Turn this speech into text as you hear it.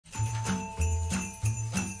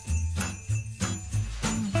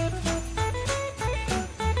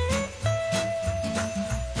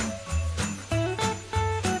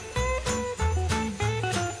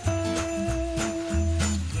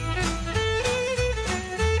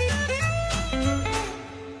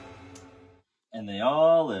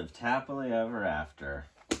lived happily ever after.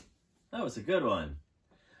 That was a good one.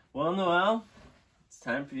 Well, Noelle, it's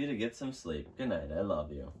time for you to get some sleep. Good night. I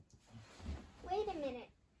love you. Wait a minute.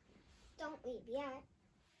 Don't leave yet.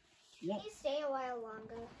 Yeah. Can you stay a while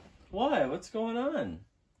longer? Why? What's going on?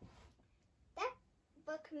 That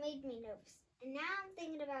book made me nervous. And now I'm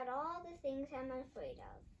thinking about all the things I'm afraid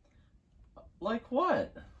of. Like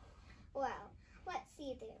what? Well, let's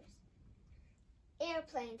see. There's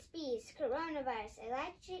airplanes, bees, coronavirus,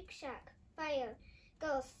 electric shock, fire,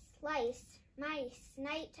 ghosts, lice, mice,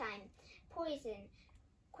 nighttime, poison,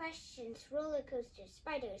 questions, roller coasters,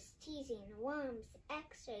 spiders, teasing, worms,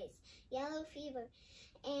 x-rays, yellow fever,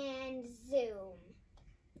 and Zoom.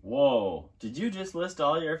 Whoa, did you just list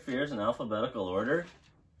all your fears in alphabetical order?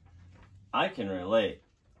 I can relate.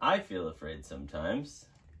 I feel afraid sometimes.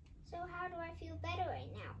 So how do I feel better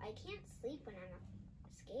right now? I can't sleep when I'm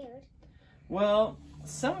scared. Well,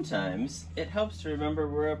 sometimes it helps to remember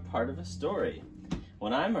we're a part of a story.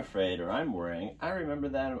 When I'm afraid or I'm worrying, I remember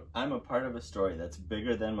that I'm a part of a story that's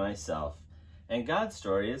bigger than myself. And God's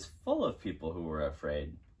story is full of people who were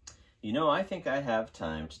afraid. You know, I think I have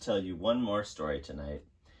time to tell you one more story tonight.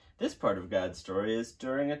 This part of God's story is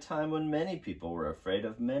during a time when many people were afraid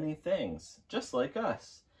of many things, just like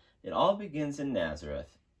us. It all begins in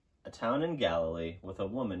Nazareth, a town in Galilee, with a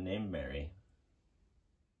woman named Mary.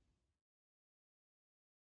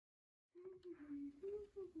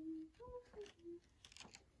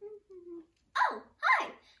 Oh,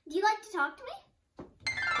 hi! Do you like to talk to me?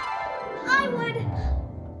 I would...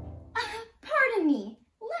 pardon me.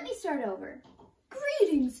 Let me start over.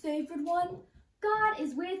 Greetings, favored one. God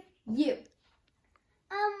is with you.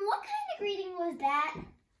 What kind of greeting was that?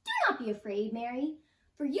 Do not be afraid, Mary,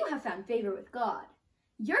 for you have found favor with God.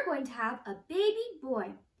 You're going to have a baby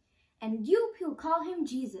boy, and you will call him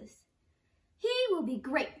Jesus. He will be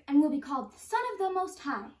great and will be called the Son of the Most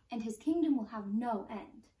High, and his kingdom will have no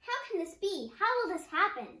end. How can this be? How will this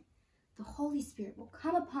happen? The Holy Spirit will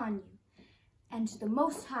come upon you, and the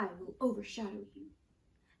Most High will overshadow you.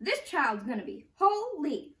 This child's going to be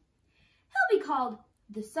holy. He'll be called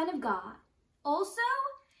the Son of God. Also,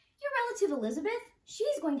 your relative Elizabeth,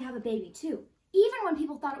 she's going to have a baby too, even when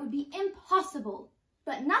people thought it would be impossible.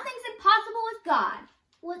 But nothing's impossible with God.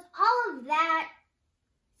 Was all of that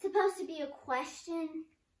supposed to be a question?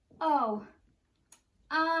 Oh,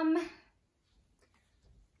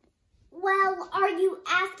 Well, are you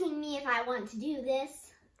asking me if I want to do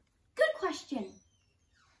this? Good question.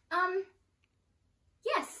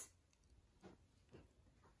 Yes.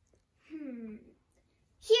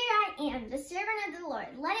 Here I am, the servant of the Lord.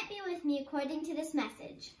 Let it be with me according to this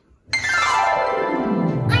message.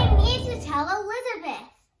 I need to tell Elizabeth.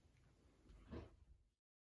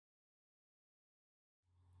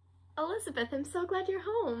 Elizabeth, I'm so glad you're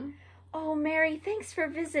home. Oh, Mary, thanks for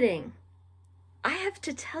visiting. I have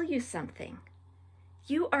to tell you something.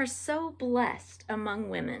 You are so blessed among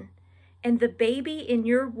women, and the baby in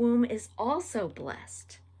your womb is also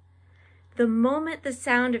blessed. The moment the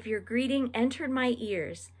sound of your greeting entered my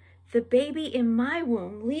ears, the baby in my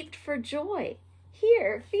womb leaped for joy.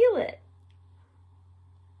 Here, feel it.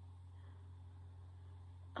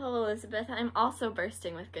 Oh, Elizabeth, I'm also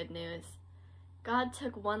bursting with good news. God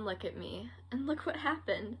took one look at me, and look what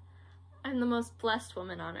happened. I'm the most blessed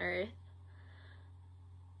woman on earth.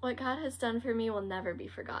 What God has done for me will never be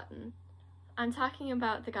forgotten. I'm talking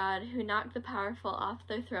about the God who knocked the powerful off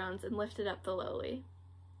their thrones and lifted up the lowly.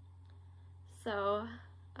 So,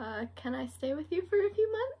 can I stay with you for a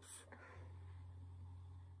few months?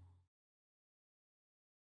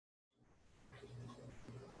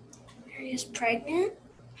 Mary is pregnant?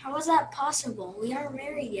 How is that possible? We aren't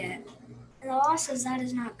married yet. And the law says that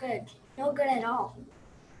is not good. No good at all.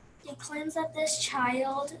 He claims that this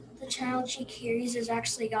child, the child she carries, is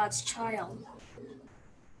actually God's child.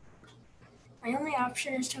 My only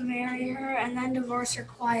option is to marry her and then divorce her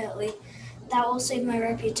quietly. That will save my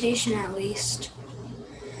reputation at least.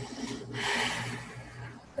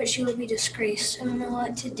 But she will be disgraced. I don't know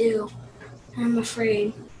what to do. I'm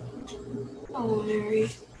afraid. Oh,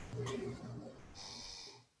 Mary.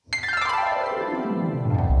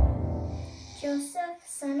 Joseph,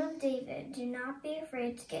 son of David, do not be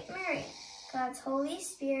afraid to get married. God's Holy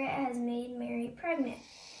Spirit has made Mary pregnant.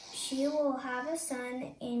 She will have a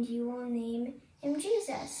son, and you will name him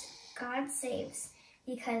Jesus. God saves,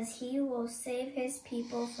 because he will save his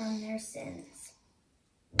people from their sins.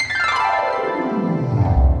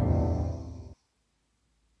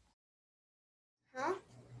 Huh?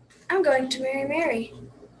 I'm going to marry Mary.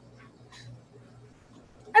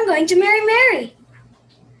 I'm going to marry Mary.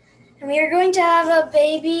 And we are going to have a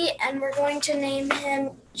baby, and we're going to name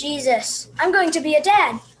him Jesus. I'm going to be a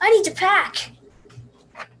dad. I need to pack.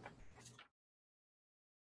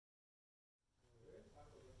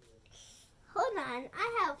 Hold on,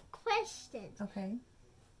 I have questions. Okay.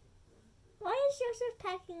 Why is Joseph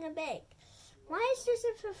packing a bag? Why is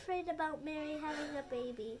Joseph afraid about Mary having a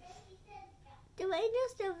baby? Do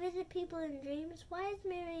angels still visit people in dreams? Why did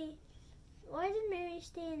Mary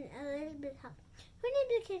stay in Elizabeth's house? Who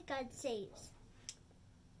named the kid God saves?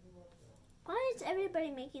 Why is everybody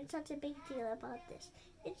making such a big deal about this?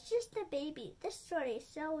 It's just a baby. This story is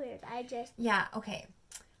so weird. Yeah, okay.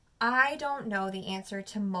 I don't know the answer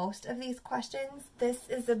to most of these questions. This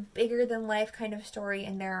is a bigger than life kind of story,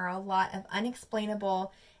 and there are a lot of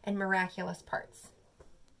unexplainable and miraculous parts.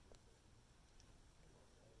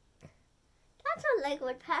 That's not like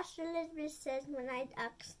what Pastor Elizabeth says when I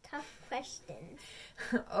ask tough questions.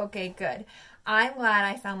 Okay, good. I'm glad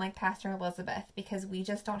I sound like Pastor Elizabeth because we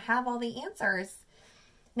just don't have all the answers.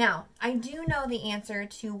 Now, I do know the answer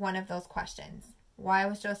to one of those questions. Why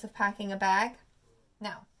was Joseph packing a bag?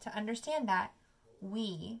 Now, to understand that,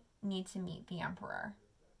 we need to meet the emperor.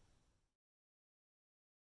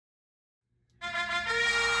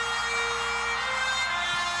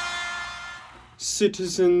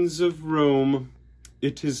 Citizens of Rome,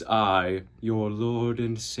 it is I, your Lord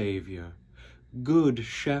and Savior, Good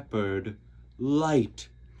Shepherd, Light,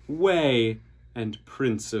 Way, and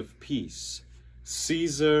Prince of Peace,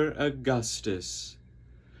 Caesar Augustus.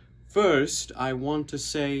 First, I want to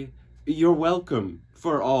say, you're welcome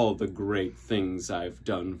for all the great things I've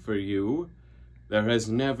done for you. There has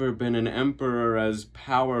never been an emperor as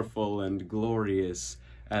powerful and glorious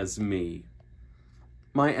as me.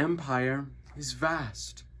 My empire is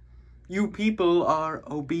vast. You people are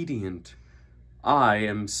obedient. I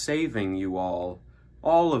am saving you all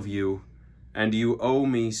of you, and you owe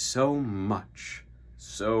me so much,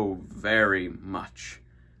 so very much.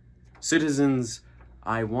 Citizens,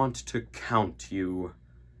 I want to count you.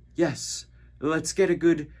 Yes, let's get a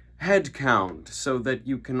good head count so that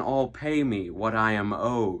you can all pay me what I am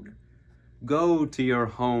owed. Go to your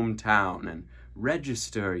hometown and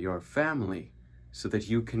register your family so that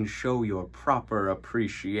you can show your proper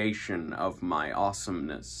appreciation of my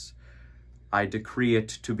awesomeness. I decree it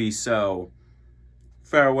to be so.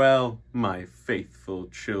 Farewell, my faithful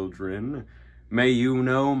children. May you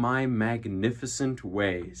know my magnificent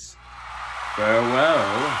ways.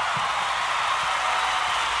 Farewell.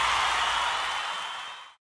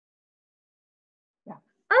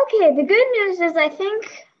 Okay, the good news is I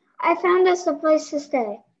think I found us a place to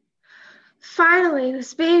stay. Finally,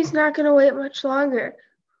 this baby's not going to wait much longer.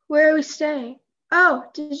 Where are we staying? Oh,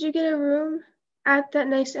 did you get a room at that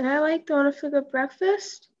nice inn I like, the one with a good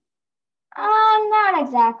breakfast? Not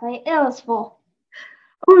exactly. It was full.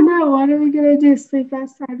 Oh no, what are we going to do? Sleep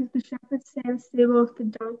outside with the shepherd, stay in the stable with the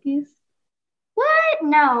donkeys? What?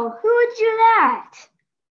 No. Who would do that?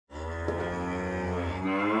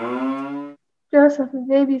 Joseph, the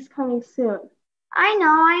baby's coming soon. I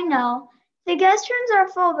know. The guest rooms are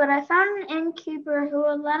full, but I found an innkeeper who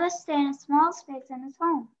would let us stay in a small space in his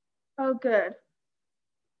home. Oh, good.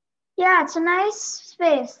 Yeah, it's a nice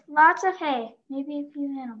space. Lots of hay. Maybe a few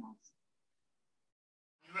animals.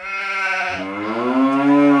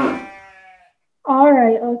 All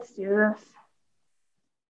right, let's do this.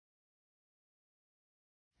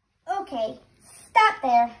 Okay, stop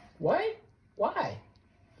there. What? Why?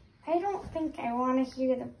 I don't think I want to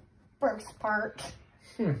hear the birth part.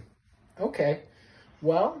 Okay.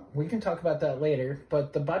 Well, we can talk about that later,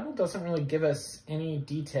 but the Bible doesn't really give us any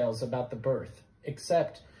details about the birth,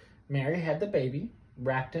 except Mary had the baby,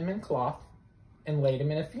 wrapped him in cloth, and laid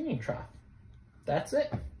him in a feeding trough. That's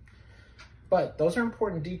it. But those are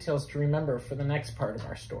important details to remember for the next part of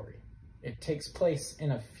our story. It takes place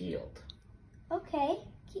in a field. Okay,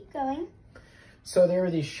 keep going. So there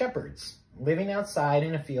were these shepherds living outside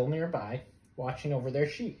in a field nearby, watching over their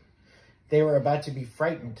sheep. They were about to be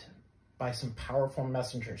frightened by some powerful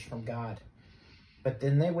messengers from God. But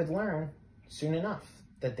then they would learn soon enough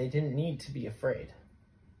that they didn't need to be afraid.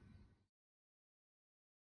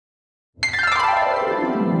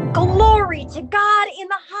 Glory to God in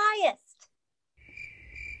the highest.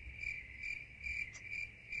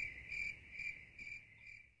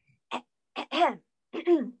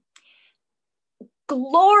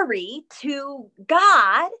 Glory to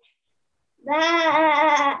God.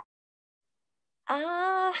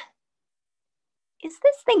 Is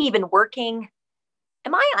this thing even working?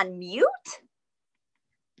 Am I on mute?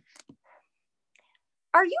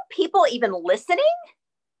 Are you people even listening?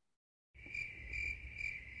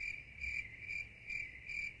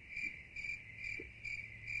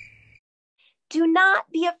 Do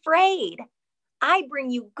not be afraid. I bring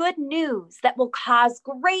you good news that will cause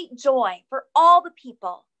great joy for all the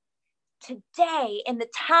people. Today in the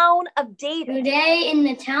town of David. Today in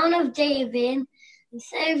the town of David, the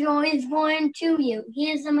Savior is born to you.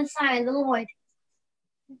 He is the Messiah, the Lord.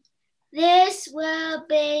 This will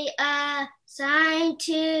be a sign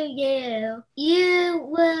to you. You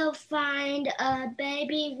will find a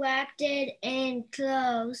baby wrapped in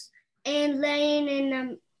clothes and laying in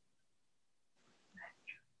a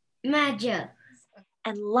manger.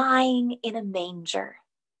 And lying in a manger.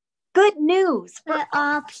 Good news for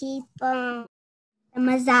all people. The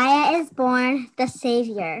Messiah is born, the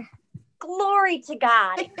Savior. Glory to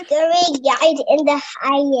God. Glory God in the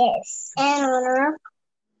highest. And honor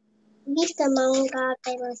peace among God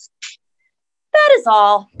and us. That is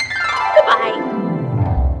all. Goodbye.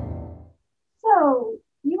 So,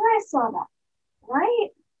 you guys saw that, right?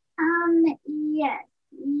 Yes.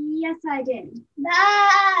 Yes, I did.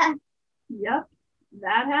 Yep,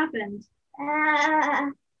 that happened.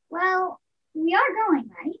 Well, we are going,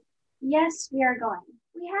 right? Yes, we are going.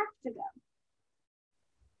 We have to go.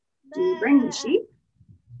 Do you bring the sheep?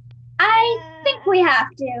 I think we have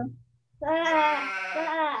to.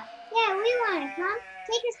 Yeah, we want to come.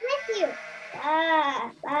 Take us with you.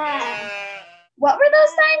 What were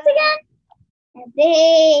those signs again? A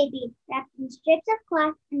baby wrapped in strips of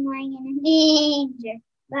cloth and lying in a manger.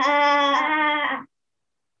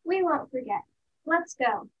 We won't forget. Let's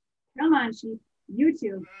go. Come on, sheep. You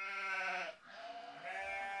too.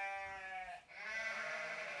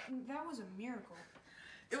 That was a miracle.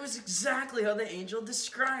 It was exactly how the angel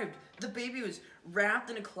described. The baby was wrapped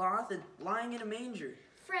in a cloth and lying in a manger.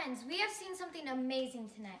 Friends, we have seen something amazing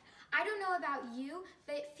tonight. I don't know about you,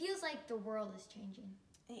 but it feels like the world is changing.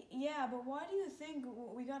 Yeah, but why do you think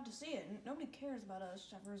we got to see it? Nobody cares about us,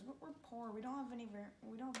 shepherds. We're poor. We don't have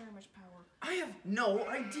very much power. I have no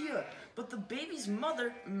idea. But the baby's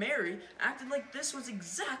mother, Mary, acted like this was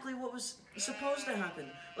exactly what was supposed to happen.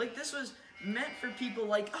 Like this was meant for people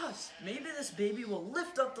like us. Maybe this baby will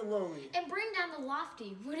lift up the lowly. And bring down the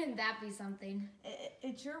lofty. Wouldn't that be something?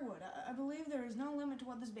 It sure would. I believe there is no limit to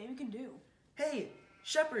what this baby can do. Hey,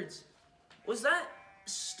 shepherds, was that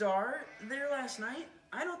star there last night?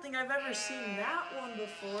 I don't think I've ever seen that one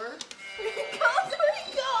before.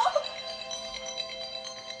 Go!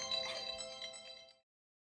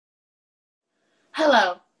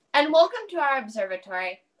 Hello, and welcome to our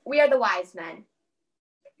observatory. We are the wise men.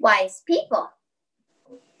 Wise people.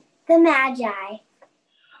 The Magi.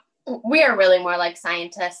 We are really more like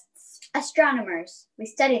scientists. Astronomers. We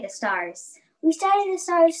study the stars. We study the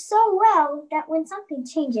stars so well that when something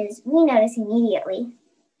changes, we notice immediately.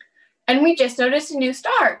 And we just noticed a new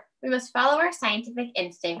star. We must follow our scientific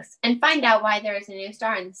instincts and find out why there is a new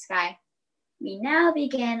star in the sky. We now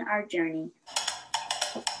begin our journey.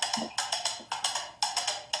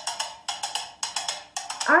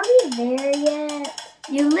 Are we there yet?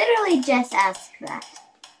 You literally just asked that.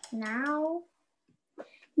 Now?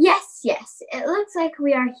 Yes, it looks like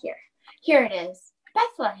we are here. Here it is,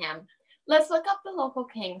 Bethlehem. Let's look up the local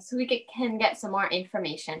king so we can get some more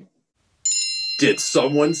information. Did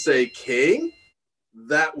someone say king?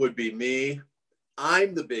 That would be me.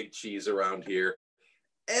 I'm the big cheese around here.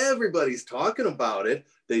 Everybody's talking about it.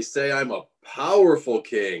 They say I'm a powerful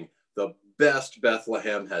king, the best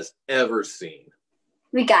Bethlehem has ever seen.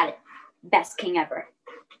 We got it. Best king ever.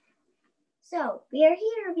 So, we are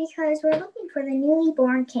here because we're looking for the newly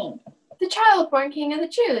born king. The child-born king of the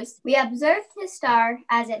Jews. We observed his star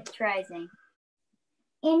as it's rising.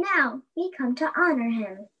 And now, we come to honor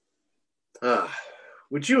him.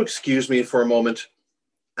 Would you excuse me for a moment?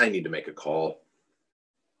 I need to make a call.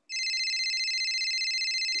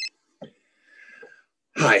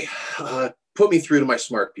 Hi, put me through to my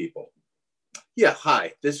smart people. Yeah,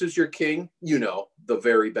 hi, this is your king, you know, the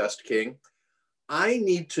very best king. I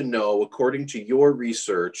need to know, according to your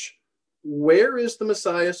research, where is the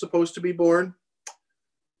Messiah supposed to be born?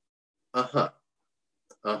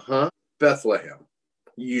 Bethlehem.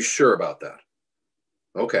 You sure about that?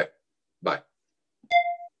 Okay, bye.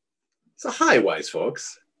 So hi, wise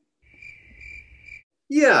folks.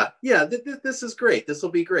 Yeah, this is great. This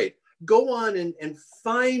will be great. Go on and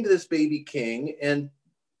find this baby king and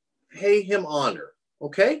pay him honor,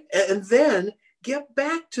 okay? And then get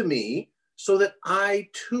back to me so that I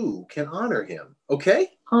too can honor him, okay?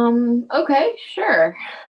 Okay, sure.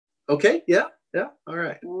 Okay, yeah, all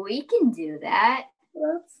right. We can do that.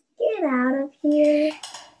 Let's get out of here.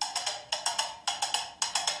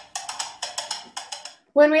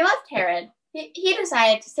 When we left Herod, he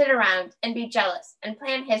decided to sit around and be jealous and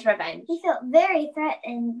plan his revenge. He felt very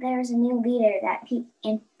threatened there was a new leader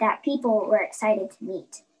that people were excited to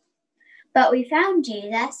meet. But we found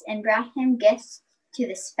Jesus and brought him gifts to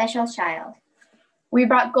the special child. We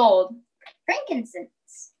brought gold, Frankincense,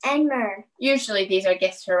 and myrrh. Usually these are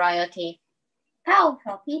gifts for royalty.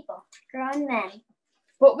 Powerful people, grown men.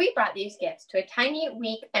 But we brought these gifts to a tiny,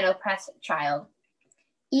 weak, and oppressed child.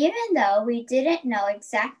 Even though we didn't know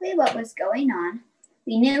exactly what was going on,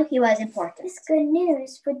 we knew he was important. This good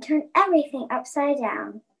news would turn everything upside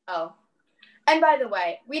down. Oh. And by the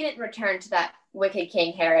way, we didn't return to that wicked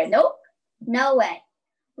King Herod. Nope. No way.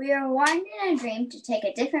 We were warned in a dream to take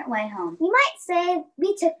a different way home. You might say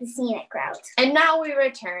we took the scenic route. And now we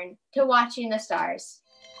return to watching the stars.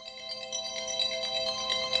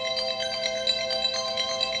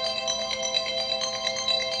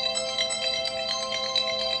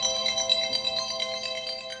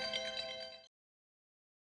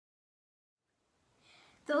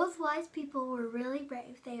 Those wise people were really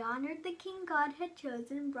brave. They honored the king God had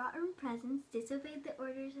chosen, brought him presents, disobeyed the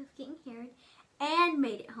orders of King Herod, and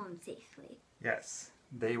made it home safely. Yes,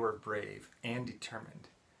 they were brave and determined.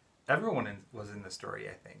 Everyone was in the story,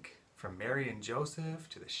 I think. From Mary and Joseph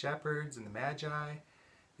to the shepherds and the Magi,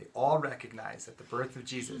 they all recognized that the birth of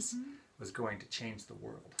Jesus was going to change the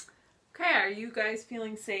world. Okay, are you guys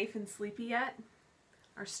feeling safe and sleepy yet?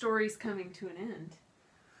 Our story's coming to an end.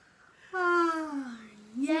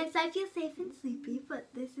 Yes, I feel safe and sleepy, but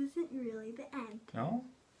this isn't really the end. No?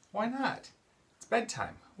 Why not? It's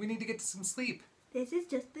bedtime. We need to get to some sleep. This is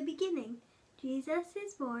just the beginning. Jesus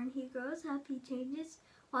is born, he grows up, he changes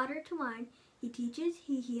water to wine, he teaches,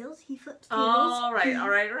 he heals, he flips tables. All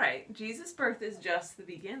right. Jesus' birth is just the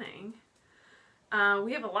beginning.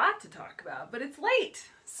 We have a lot to talk about, but it's late.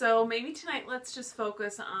 So maybe tonight let's just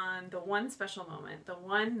focus on the one special moment, the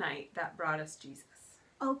one night that brought us Jesus.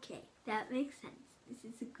 Okay, that makes sense.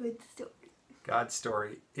 This is a good story. God's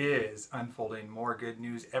story is unfolding more good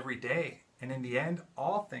news every day, and in the end,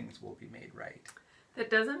 all things will be made right. That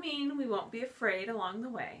doesn't mean we won't be afraid along the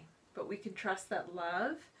way, but we can trust that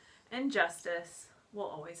love and justice will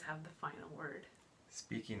always have the final word.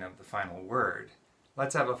 Speaking of the final word,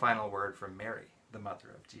 let's have a final word from Mary, the mother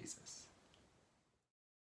of Jesus.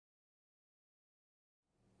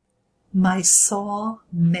 My soul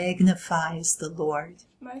magnifies the Lord.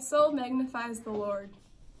 My soul magnifies the Lord.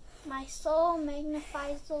 My soul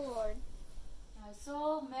magnifies the Lord. My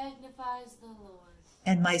soul magnifies the Lord.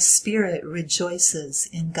 And my spirit rejoices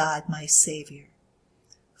in God my Savior.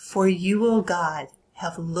 For you, O God,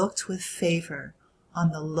 have looked with favor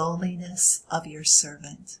on the lowliness of your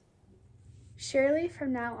servant. Surely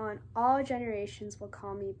from now on all generations will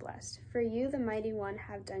call me blessed, for you, the Mighty One,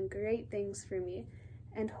 have done great things for me,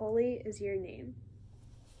 and holy is your name.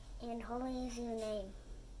 And holy is your name.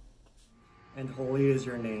 And holy is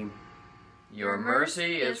your name. Your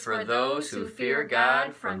mercy is for those who fear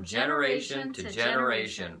God from generation to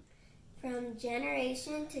generation. From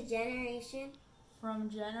generation to generation. From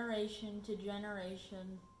generation to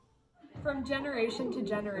generation. From generation to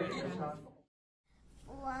generation.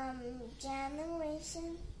 From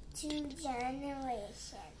generation to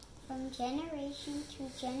generation. From generation to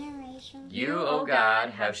generation. You, O God,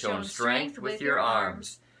 have shown strength with your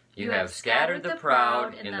arms. You have scattered the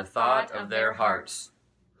proud in the thought of their hearts.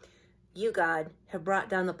 You, God, have brought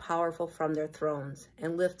down the powerful from their thrones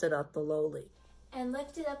and lifted up the lowly. And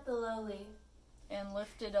lifted up the lowly. And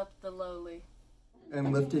lifted up the lowly.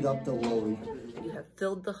 And lifted up the lowly. You have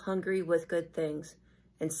filled the hungry with good things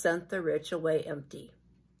and sent the rich away empty.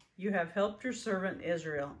 You have helped your servant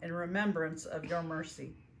Israel in remembrance of your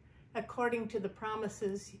mercy, according to the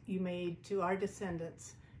promises you made to our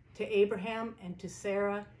descendants, to Abraham and to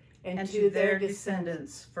Sarah, and to their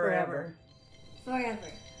descendants forever. Forever.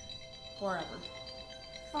 Forever.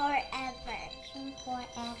 Forever.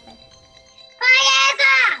 Forever.